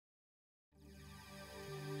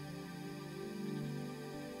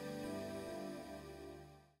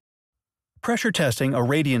Pressure testing a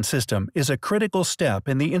radiant system is a critical step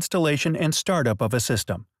in the installation and startup of a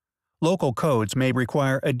system. Local codes may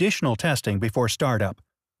require additional testing before startup.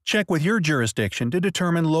 Check with your jurisdiction to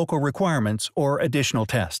determine local requirements or additional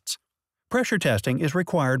tests. Pressure testing is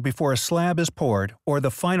required before a slab is poured or the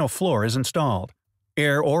final floor is installed.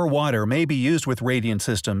 Air or water may be used with radiant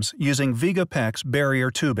systems using Viega PEX barrier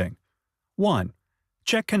tubing. 1.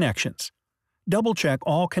 Check connections. Double-check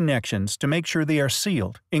all connections to make sure they are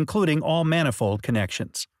sealed, including all manifold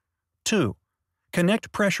connections. 2.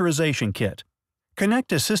 Connect pressurization kit.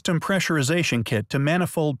 Connect a system pressurization kit to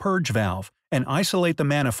manifold purge valve and isolate the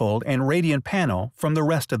manifold and radiant panel from the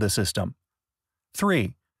rest of the system.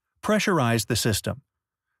 3. Pressurize the system.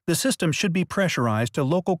 The system should be pressurized to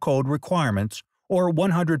local code requirements or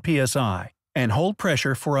 100 psi and hold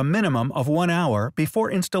pressure for a minimum of 1 hour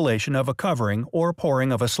before installation of a covering or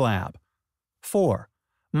pouring of a slab. 4.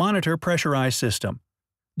 Monitor pressurized system.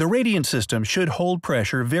 The radiant system should hold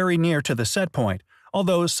pressure very near to the set point,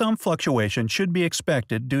 although some fluctuation should be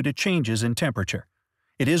expected due to changes in temperature.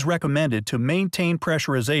 It is recommended to maintain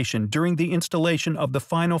pressurization during the installation of the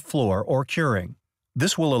final floor or curing.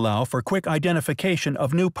 This will allow for quick identification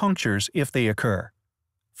of new punctures if they occur.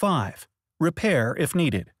 5. Repair if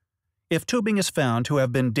needed. If tubing is found to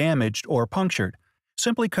have been damaged or punctured,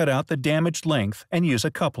 simply cut out the damaged length and use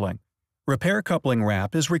a coupling. Repair coupling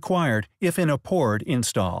wrap is required if in a poured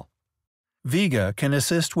install. Viega can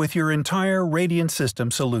assist with your entire radiant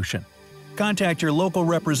system solution. Contact your local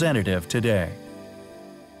representative today.